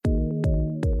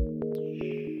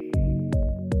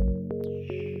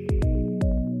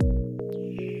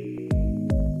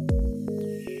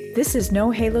This is No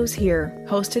Halos Here,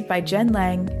 hosted by Jen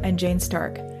Lang and Jane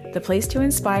Stark, the place to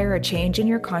inspire a change in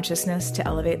your consciousness to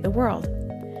elevate the world.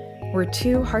 We're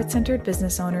two heart-centered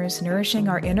business owners nourishing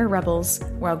our inner rebels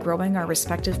while growing our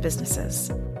respective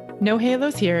businesses. No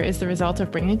Halos Here is the result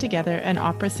of bringing together an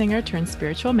opera singer turned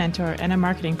spiritual mentor and a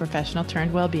marketing professional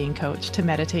turned well-being coach to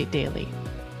meditate daily.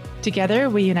 Together,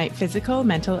 we unite physical,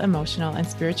 mental, emotional, and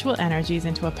spiritual energies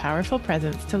into a powerful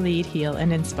presence to lead, heal,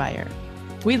 and inspire.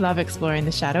 We love exploring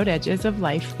the shadowed edges of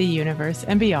life, the universe,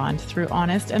 and beyond through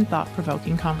honest and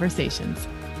thought-provoking conversations.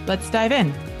 Let's dive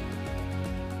in.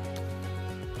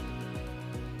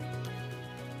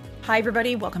 Hi,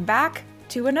 everybody. Welcome back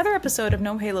to another episode of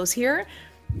No Halos Here.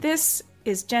 This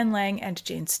is Jen Lang and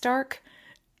Jane Stark,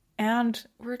 and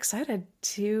we're excited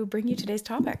to bring you today's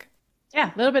topic.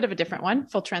 Yeah, a little bit of a different one.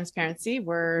 Full transparency.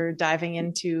 We're diving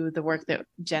into the work that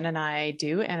Jen and I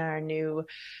do in our new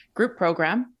group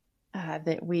program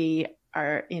that we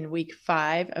are in week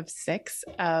 5 of 6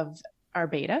 of our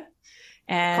beta.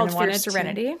 And called Fierce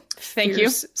Serenity. Thank you.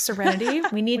 Serenity.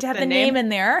 We need to have the name in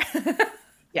there.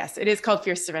 Yes, it is called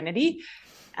Fierce Serenity.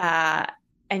 And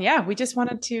yeah, we just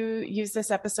wanted to use this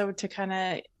episode to kind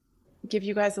of give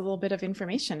you guys a little bit of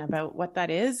information about what that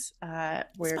is.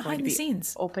 We're going to be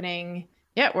opening.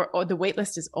 Yeah, the wait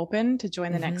list is open to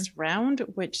join the next round,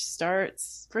 which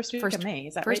starts first week of May.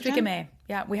 Is that right, First week of May.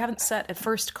 Yeah, we haven't set a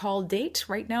first call date.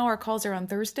 Right now, our calls are on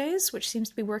Thursdays, which seems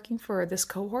to be working for this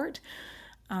cohort.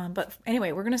 But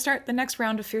anyway, we're going to start the next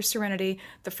round of Fierce Serenity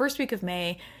the first week of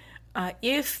May.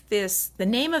 If the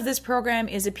name of this program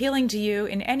is appealing to you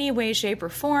in any way, shape, or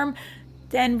form,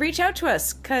 then reach out to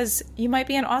us because you might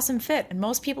be an awesome fit. And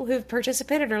most people who've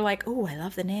participated are like, oh, I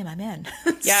love the name, I'm in.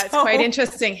 Yeah, it's quite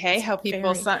interesting. Hey, how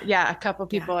people, a couple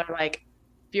people are like,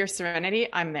 Fierce Serenity,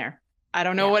 I'm there. I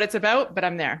don't know what it's about, but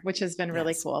I'm there, which has been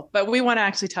really cool. But we want to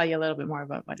actually tell you a little bit more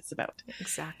about what it's about.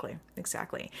 Exactly.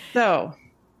 So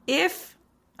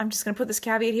I'm just going to put this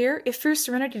caveat here. If Fierce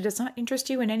Serenity does not interest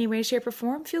you in any way, shape, or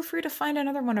form, feel free to find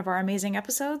another one of our amazing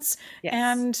episodes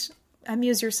and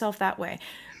amuse yourself that way.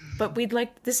 But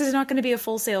this is not going to be a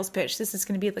full sales pitch. This is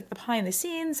going to be like the behind the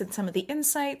scenes and some of the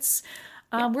insights.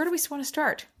 Where do we want to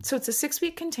start? So it's a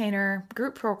 6-week container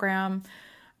group program.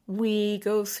 We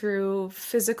go through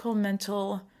physical,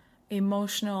 mental,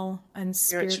 emotional, and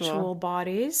spiritual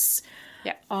bodies.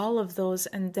 Yeah. All of those.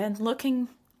 And then looking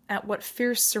at what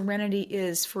Fierce Serenity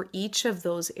is for each of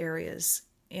those areas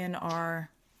in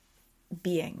our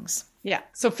beings. Yeah.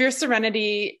 So Fierce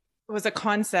Serenity was a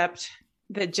concept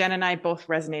that Jen and I both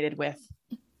resonated with.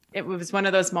 It was one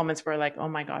of those moments where like, oh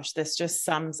my gosh, this just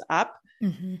sums up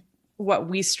what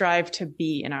we strive to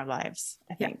be in our lives.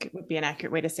 I think it would be an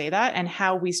accurate way to say that, and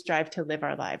how we strive to live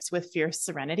our lives with Fierce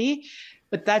Serenity.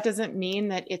 But that doesn't mean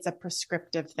that it's a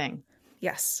prescriptive thing.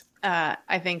 Yes.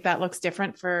 I think that looks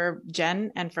different for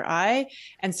Jen and for I.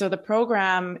 And so the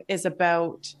program is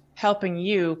about helping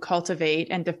you cultivate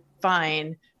and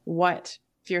define what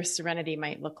Fierce Serenity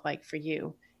might look like for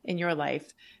you in your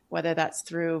life, whether that's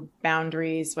through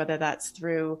boundaries, whether that's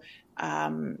through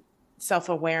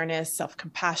self-awareness,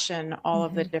 self-compassion, all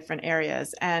of the different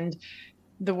areas. And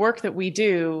the work that we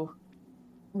do,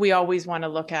 we always want to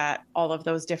look at all of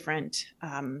those different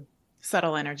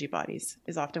subtle energy bodies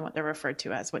is often what they're referred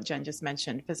to as, what Jen just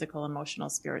mentioned: physical, emotional,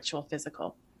 spiritual,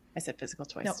 physical. I said physical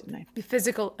twice, didn't I?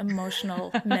 Physical,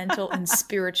 emotional, mental, and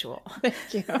spiritual.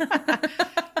 Thank you.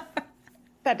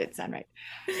 That did sound right.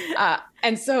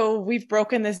 And so we've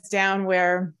broken this down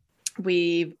where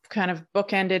we kind of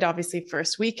bookended. Obviously,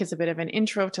 first week is a bit of an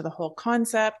intro to the whole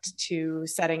concept, to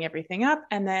setting everything up.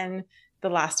 And then the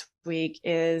last week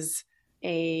is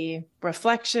a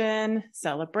reflection,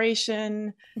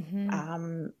 celebration,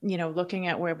 looking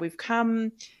at where we've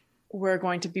come. We're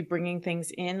going to be bringing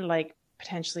things in, like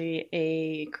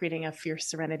potentially creating a Fierce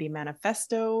Serenity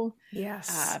manifesto.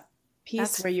 Yes.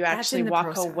 Piece where you actually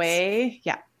walk away.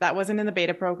 Yeah, that wasn't in the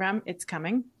beta program. It's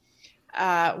coming.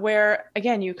 Where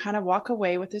again, you kind of walk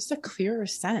away with just a clearer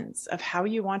sense of how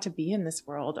you want to be in this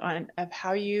world, of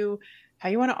how you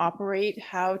want to operate,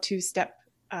 how to step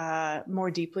more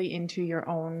deeply into your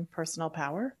own personal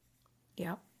power.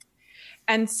 Yeah.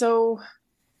 And so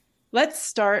let's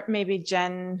start maybe,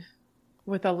 Jen,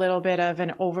 with a little bit of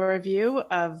an overview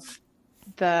of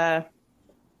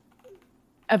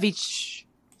each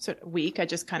sort of week. I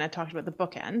just kind of talked about the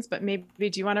bookends, but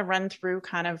maybe do you want to run through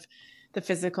kind of the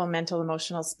physical, mental,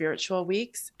 emotional, spiritual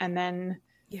weeks? And then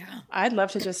I'd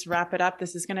love to just wrap it up.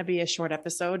 This is going to be a short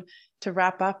episode to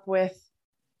wrap up with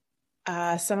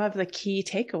some of the key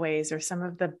takeaways or some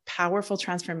of the powerful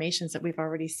transformations that we've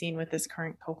already seen with this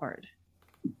current cohort.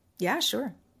 Yeah,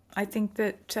 sure. I think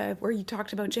that where you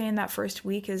talked about, Jane, that first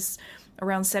week is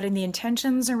around setting the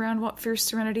intentions around what fierce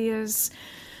serenity is,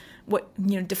 what,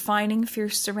 defining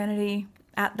fierce serenity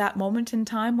at that moment in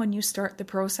time when you start the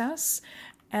process.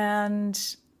 And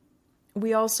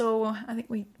we also, I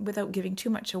think without giving too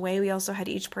much away, we also had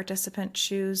each participant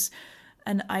choose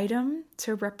an item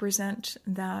to represent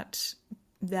that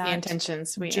the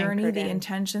intentions we journey, the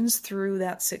intentions through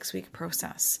that 6-week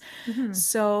process.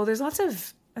 So there's lots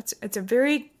of, it's a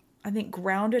very, I think,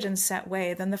 grounded and set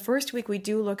way. Then the first week we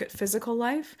do look at physical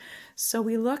life. So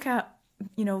we look at,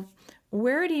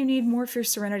 where do you need more fierce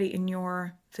serenity in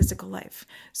your physical life?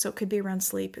 So it could be around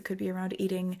sleep, it could be around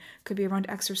eating, it could be around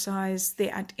exercise,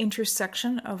 the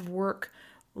intersection of work,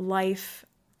 life,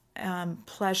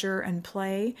 pleasure and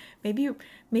play. Maybe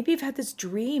you've had this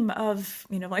dream of,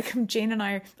 like Jane and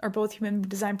I are both human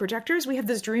design projectors. We have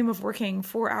this dream of working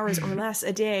 4 hours or less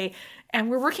a day, and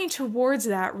we're working towards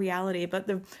that reality. But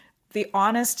the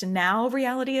honest now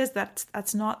reality is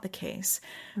that's not the case.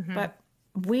 But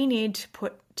we need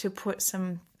to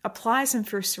apply some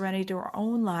fierce serenity to our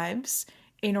own lives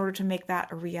in order to make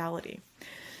that a reality.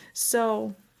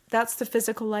 So that's the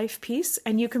physical life piece,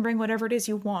 and you can bring whatever it is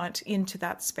you want into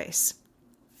that space.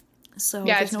 So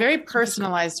yeah, it's very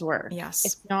personalized work. Yes.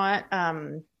 It's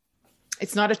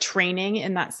not a training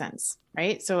in that sense,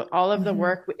 right? So all of the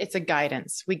work, it's a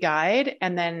guidance. We guide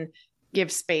and then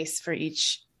give space for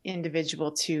each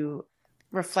individual to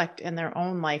reflect in their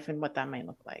own life and what that might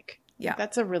look like. Yeah.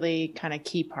 That's a really kind of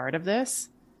key part of this.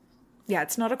 Yeah,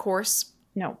 it's not a course.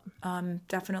 No.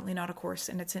 Definitely not a course.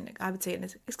 And I would say an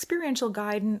experiential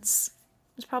guidance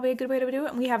is probably a good way to do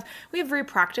it. And we have very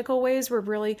practical ways where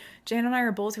really, Jane and I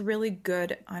are both really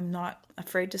good. I'm not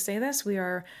afraid to say this. I'm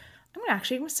going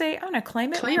to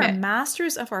claim it. We are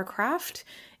masters of our craft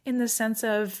in the sense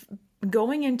of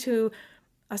going into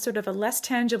a sort of a less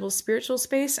tangible spiritual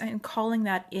space and calling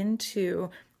that into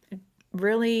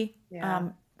really,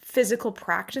 physical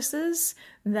practices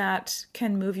that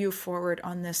can move you forward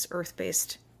on this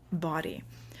earth-based body.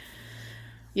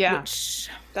 Yeah,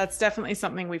 that's definitely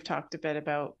something we've talked a bit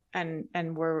about and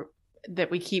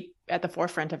that we keep at the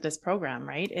forefront of this program,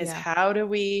 right? Is how do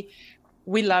we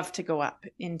love to go up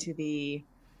into the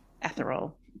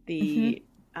ethereal, the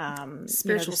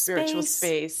spiritual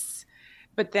space.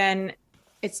 But then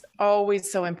it's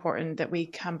always so important that we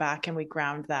come back and we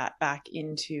ground that back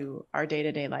into our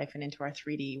day-to-day life and into our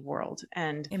 3D world.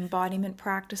 And embodiment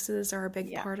practices are a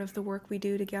big part of the work we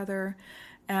do together.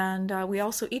 And we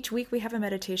also, each week we have a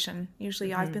meditation.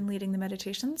 Usually I've been leading the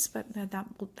meditations, but that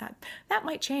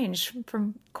might change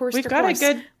from course to course.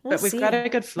 We've got a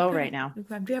good flow right now.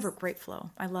 We have a great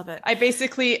flow. I love it. I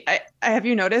have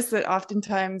you noticed that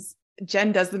oftentimes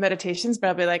Jen does the meditations, but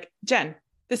I'll be like, Jen,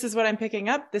 this is what I'm picking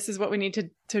up. This is what we need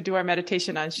to do our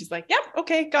meditation on. She's like, yep,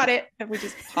 okay, got it. And we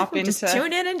just hop into just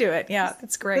tune in and do it. Yeah,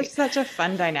 it's great. It's such a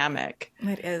fun dynamic.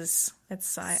 It is. I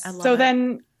love it. So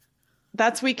then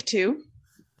that's week 2.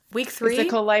 Week 3.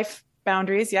 Physical life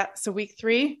boundaries. Yeah. So week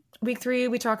 3. Week 3,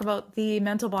 we talk about the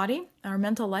mental body, our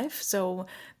mental life. So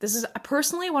this is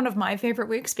personally one of my favorite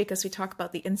weeks because we talk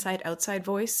about the inside-outside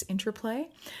voice interplay.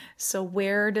 So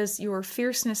where does your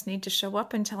fierceness need to show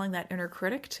up in telling that inner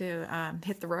critic to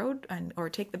hit the road or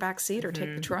take the back seat or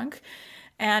take the trunk?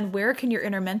 And where can your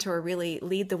inner mentor really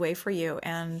lead the way for you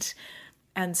and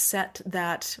set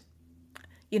that,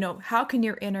 how can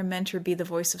your inner mentor be the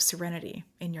voice of serenity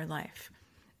in your life?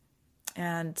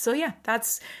 And so, yeah,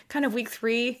 that's kind of week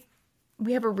 3.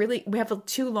 We have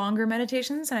 2 longer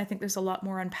meditations, and I think there's a lot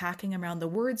more unpacking around the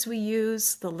words we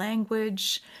use, the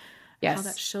language, how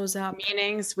that shows up.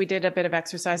 Meanings. We did a bit of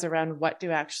exercise around what do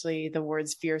actually the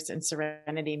words fierce and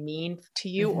serenity mean to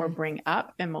you or bring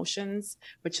up emotions,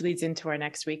 which leads into our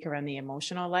next week around the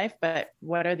emotional life. But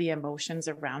what are the emotions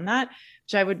around that?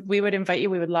 Which we would invite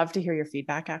you. We would love to hear your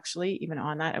feedback, actually, even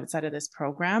on that outside of this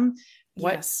program.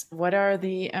 What are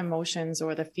the emotions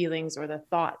or the feelings or the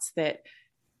thoughts that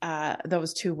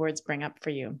those 2 words bring up for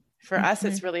you? For us,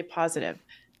 it's really positive,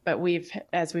 but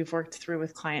as we've worked through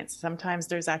with clients, sometimes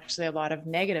there's actually a lot of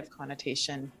negative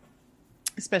connotation,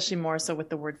 especially more so with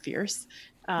the word fierce,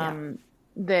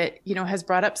 that, has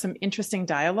brought up some interesting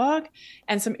dialogue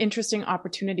and some interesting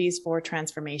opportunities for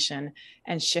transformation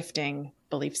and shifting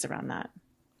beliefs around that.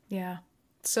 Yeah.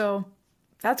 So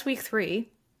that's week 3.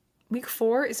 Week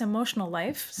 4 is emotional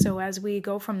life. So as we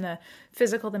go from the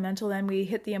physical, the mental, then we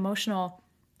hit the emotional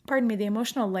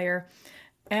layer.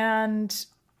 And,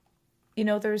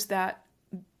 there's that,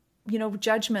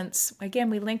 judgments. Again,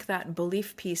 we link that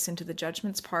belief piece into the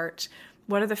judgments part.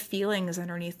 What are the feelings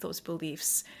underneath those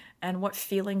beliefs? And what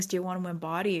feelings do you want to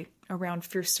embody around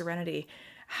fierce serenity?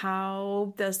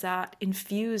 how does that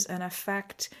infuse and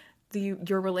affect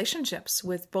your relationships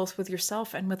with both with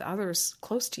yourself and with others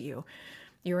close to you,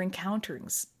 your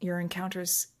encounters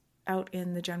out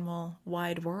in the general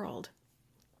wide world.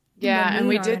 Yeah, and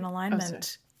we are in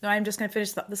alignment. I'm just going to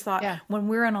finish this thought. Yeah. When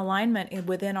we're in alignment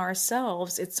within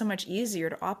ourselves, it's so much easier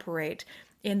to operate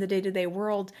in the day-to-day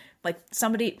world. Like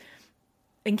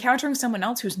encountering someone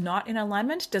else who's not in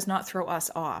alignment does not throw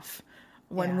us off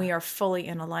when we are fully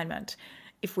in alignment.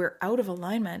 If we're out of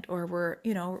alignment, or we're,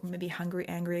 maybe hungry,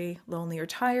 angry, lonely, or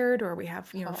tired, or we have,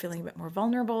 feeling a bit more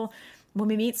vulnerable, when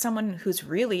we meet someone who's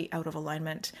really out of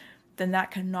alignment, then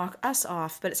that can knock us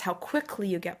off. But it's how quickly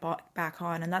you get back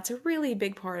on. And that's a really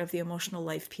big part of the emotional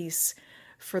life piece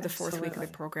for the fourth week of the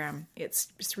program. It's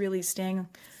just really staying,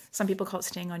 some people call it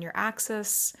staying on your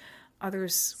axis,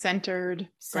 others centered,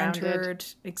 grounded.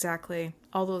 Exactly.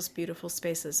 All those beautiful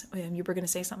spaces. You were going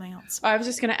to say something else. I was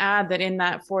just going to add that in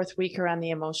that fourth week around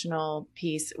the emotional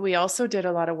piece, we also did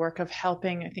a lot of work of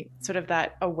helping, I think, sort of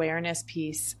that awareness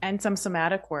piece and some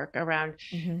somatic work around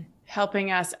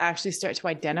helping us actually start to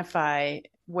identify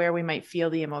where we might feel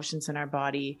the emotions in our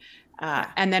body,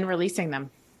 and then releasing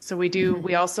them. So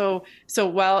we also,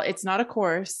 while it's not a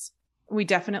course, we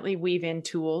definitely weave in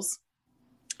tools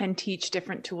and teach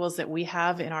different tools that we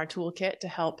have in our toolkit to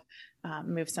help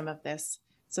move some of this.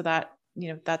 So that,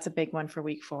 that's a big one for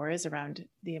week 4 is around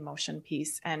the emotion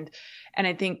piece. And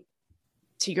I think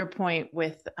to your point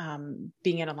with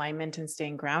being in alignment and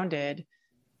staying grounded,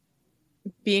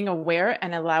 being aware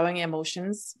and allowing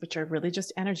emotions, which are really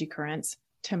just energy currents,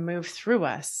 to move through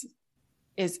us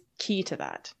is key to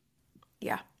that.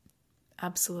 Yeah,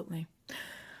 absolutely.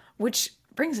 Which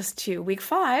brings us to week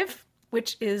 5,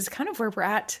 which is kind of where we're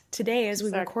at today as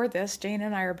we record this. Jane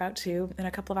and I are about to, in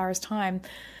a couple of hours' time,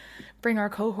 bring our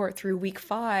cohort through week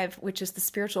 5, which is the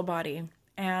spiritual body.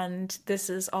 And this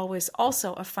is always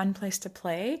also a fun place to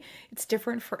play. It's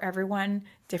different for everyone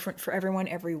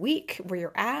every week where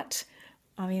you're at.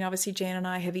 I mean, obviously, Jane and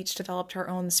I have each developed our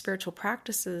own spiritual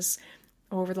practices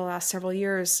over the last several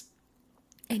years.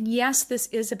 And yes, this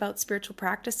is about spiritual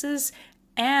practices.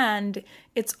 And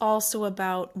it's also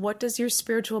about what does your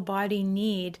spiritual body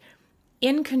need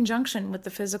in conjunction with the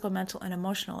physical, mental, and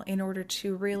emotional in order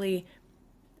to really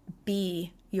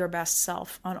be your best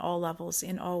self on all levels,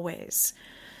 in all ways.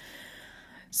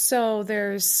 So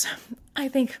I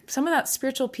think some of that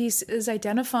spiritual piece is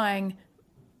identifying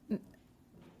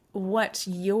what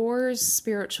your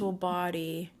spiritual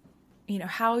body,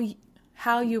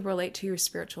 how you relate to your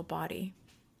spiritual body.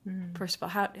 First of all,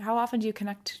 how often do you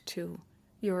connect to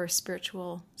your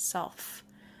spiritual self?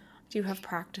 Do you have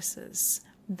practices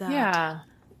that... Yeah.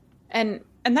 And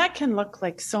that can look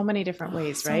like so many different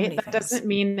ways, right? That doesn't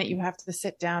mean that you have to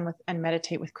sit down and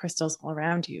meditate with crystals all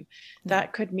around you. No.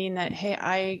 That could mean that, hey,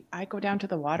 I go down to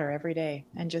the water every day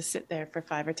and just sit there for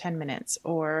 5 or 10 minutes.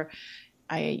 Or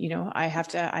I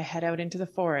head out into the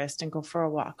forest and go for a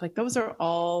walk. Like those are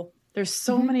all, there's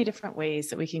so many different ways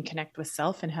that we can connect with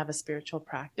self and have a spiritual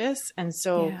practice. And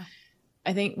so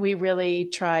I think we really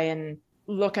try and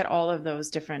look at all of those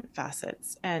different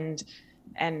facets and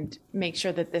make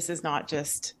sure that this is not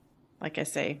just, like I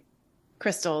say,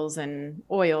 crystals and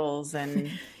oils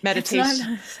and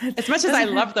meditation. As much as I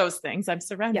love those things, I'm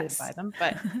surrounded by them,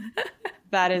 but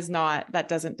that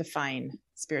doesn't define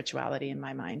spirituality in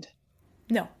my mind.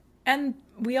 No. And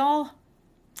we all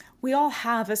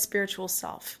have a spiritual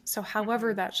self. So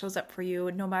however that shows up for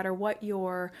you, no matter what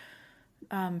your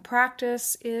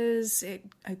practice is, it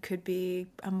could be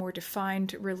a more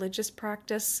defined religious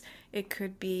practice. It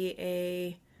could be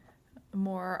a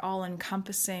more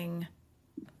all-encompassing,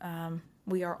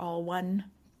 we are all one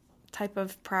type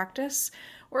of practice.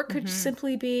 Or it could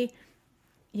simply be,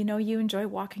 you enjoy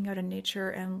walking out in nature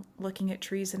and looking at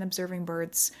trees and observing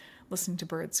birds, listening to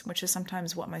birds, which is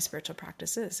sometimes what my spiritual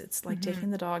practice is. It's like taking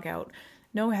the dog out,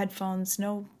 no headphones,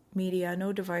 no media,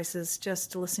 no devices,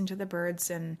 just listening to the birds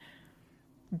and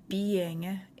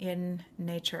being in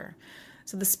nature.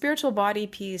 So the spiritual body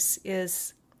piece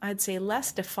is, I'd say,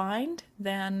 less defined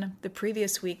than the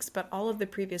previous weeks, but all of the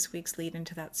previous weeks lead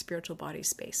into that spiritual body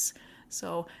space.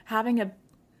 So having a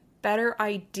better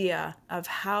idea of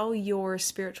how your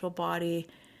spiritual body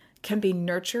can be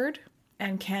nurtured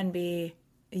and can be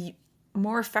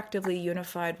more effectively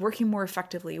unified, working more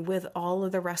effectively with all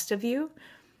of the rest of you,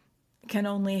 can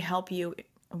only help you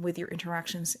with your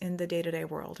interactions in the day-to-day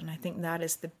world. And I think that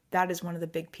is one of the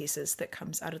big pieces that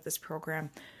comes out of this program.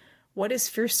 What is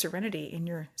fierce serenity in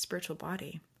your spiritual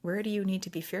body? Where do you need to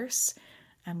be fierce?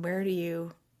 And where do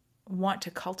you want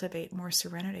to cultivate more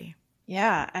serenity?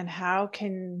 Yeah. And how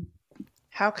can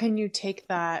you take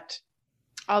that,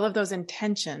 all of those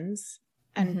intentions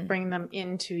and bring them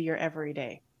into your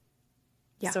everyday.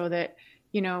 Yeah. So that,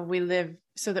 we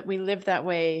live that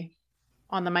way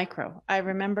on the micro. I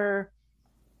remember,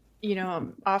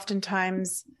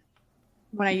 oftentimes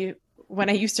when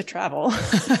I used to travel,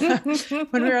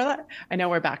 when we were, I know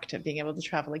we're back to being able to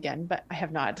travel again, but I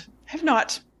have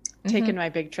not taken my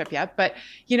big trip yet, but,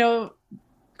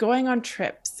 going on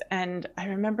trips. And I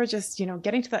remember just,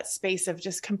 getting to that space of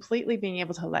just completely being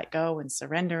able to let go and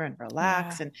surrender and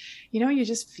relax. And, you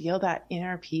just feel that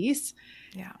inner peace.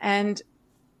 Yeah. And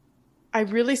I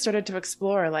really started to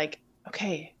explore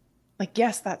okay,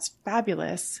 yes, that's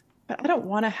fabulous, but I don't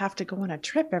want to have to go on a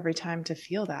trip every time to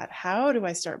feel that. How do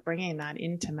I start bringing that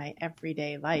into my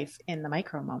everyday life in the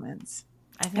micro moments?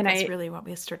 I think that's really what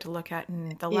we start to look at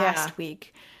in the last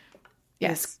week.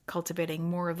 Yes. Is cultivating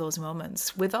more of those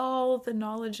moments with all the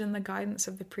knowledge and the guidance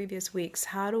of the previous weeks.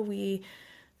 How do we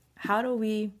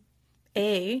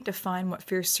A, define what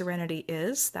fierce serenity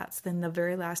is? That's then the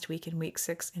very last week in week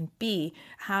 6. And B,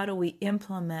 how do we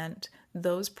implement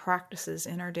those practices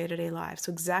in our day-to-day lives?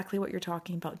 So exactly what you're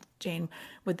talking about, Jane,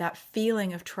 with that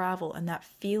feeling of travel and that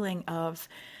feeling of,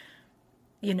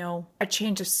 a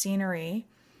change of scenery.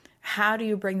 How do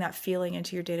you bring that feeling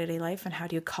into your day-to-day life, and how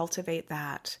do you cultivate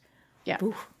that? Yeah.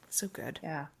 Ooh, so good.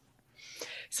 Yeah.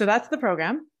 So that's the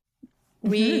program.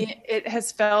 It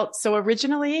has felt, so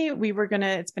originally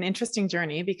it's been an interesting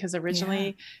journey, because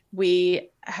originally we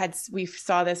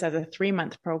saw this as a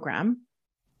 3-month program,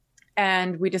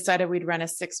 and we decided we'd run a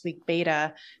 6-week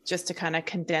beta just to kind of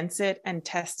condense it and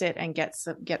test it and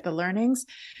get the learnings.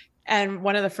 And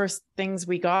one of the first things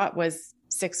we got was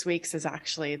 6 weeks is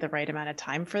actually the right amount of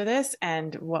time for this.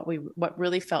 And what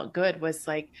really felt good was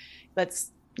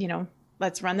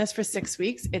let's run this for 6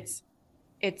 weeks. It's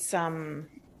what's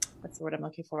the word I'm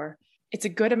looking for? It's a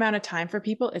good amount of time for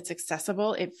people. It's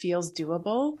accessible. It feels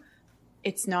doable.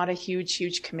 It's not a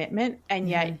huge commitment. And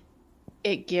yet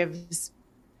it gives,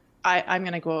 I'm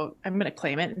going to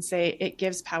claim it and say it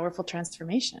gives powerful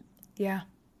transformation. Yeah.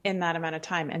 In that amount of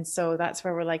time. And so that's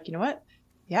where we're like, you know what?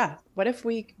 Yeah. What if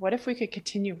we could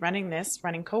continue running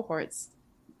cohorts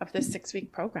of this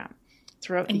 6-week program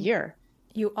throughout the year?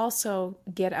 You also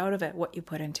get out of it what you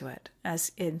put into it,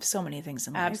 as in so many things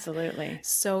in life. Absolutely.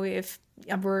 So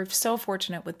we're so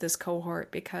fortunate with this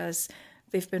cohort, because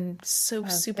they've been so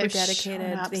super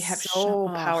dedicated. They have so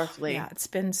powerfully. Yeah, it's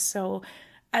been so.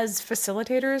 As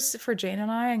facilitators for Jane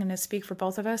and I'm going to speak for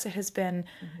both of us. It has been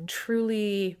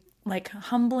truly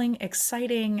humbling,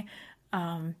 exciting.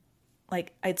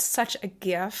 It's such a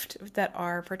gift that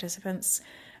our participants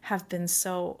have been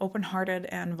so open-hearted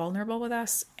and vulnerable with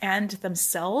us and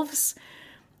themselves.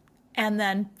 And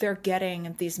then they're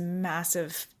getting these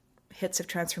massive hits of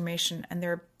transformation, and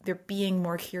they're being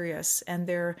more curious, and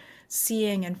they're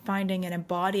seeing and finding and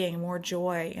embodying more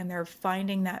joy, and they're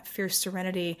finding that fierce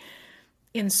serenity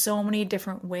in so many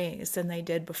different ways than they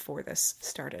did before this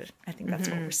started. I think that's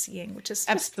what we're seeing, which is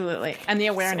absolutely. And the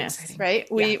awareness, so right?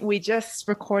 We just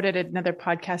recorded another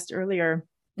podcast earlier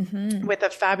with a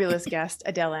fabulous guest,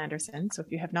 Adele Anderson. So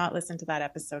if you have not listened to that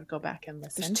episode, go back and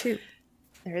listen.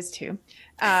 There is 2.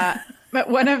 But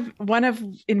one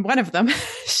of them,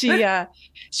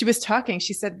 she was talking,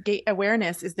 she said,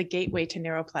 awareness is the gateway to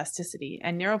neuroplasticity.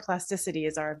 And neuroplasticity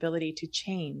is our ability to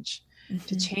change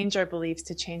our beliefs,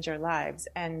 to change our lives.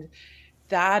 And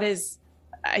that is,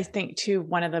 I think, too,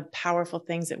 one of the powerful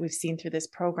things that we've seen through this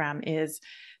program is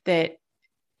that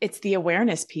it's the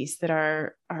awareness piece that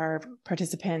our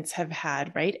participants have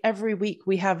had, right? Every week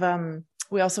we have,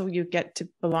 you get to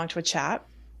belong to a chat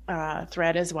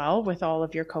thread as well with all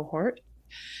of your cohort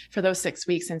for those 6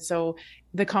 weeks. And so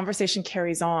the conversation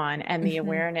carries on, and the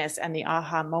awareness and the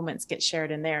aha moments get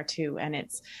shared in there too. And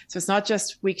it's not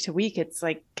just week to week, it's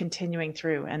continuing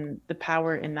through, and the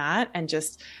power in that, and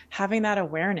just having that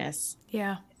awareness.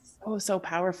 Yeah. Is so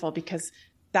powerful, because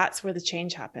that's where the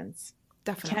change happens.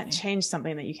 Definitely. You can't change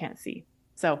something that you can't see.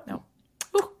 So no.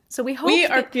 Ooh, so we hope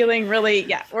we're feeling really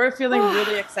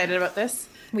excited about this.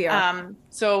 We are.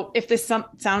 So if this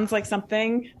sounds like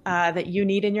something that you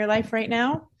need in your life right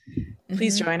now,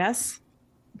 please join us.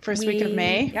 First week of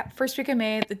May. Yeah, first week of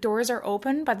May. The doors are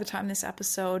open by the time this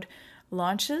episode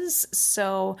launches.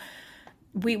 So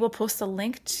we will post the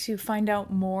link to find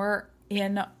out more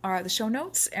in the show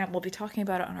notes, and we'll be talking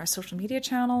about it on our social media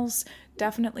channels.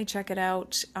 Definitely check it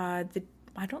out. I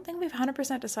don't think we've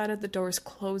 100% decided the door's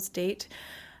close date,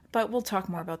 but we'll talk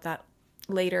more about that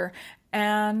later.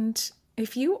 And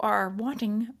if you are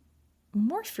wanting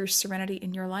more fierce serenity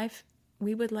in your life,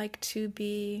 we would like to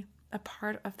be a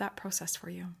part of that process for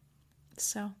you.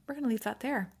 So we're going to leave that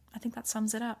there. I think that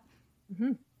sums it up.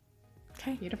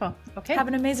 Okay. Beautiful. Okay. Have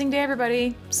an amazing day,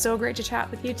 everybody. So great to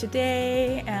chat with you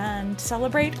today and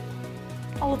celebrate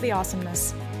all of the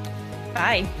awesomeness.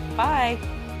 Bye. Bye.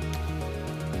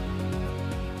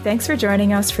 Thanks for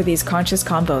joining us for these conscious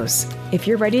combos. If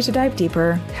you're ready to dive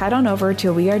deeper, head on over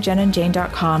to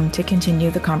wearejenandjane.com to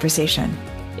continue the conversation.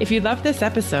 If you love this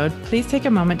episode, please take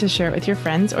a moment to share it with your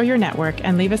friends or your network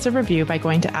and leave us a review by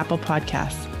going to Apple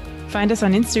Podcasts. Find us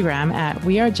on Instagram at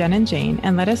wearejenandjane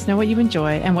and let us know what you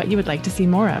enjoy and what you would like to see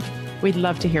more of. We'd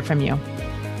love to hear from you.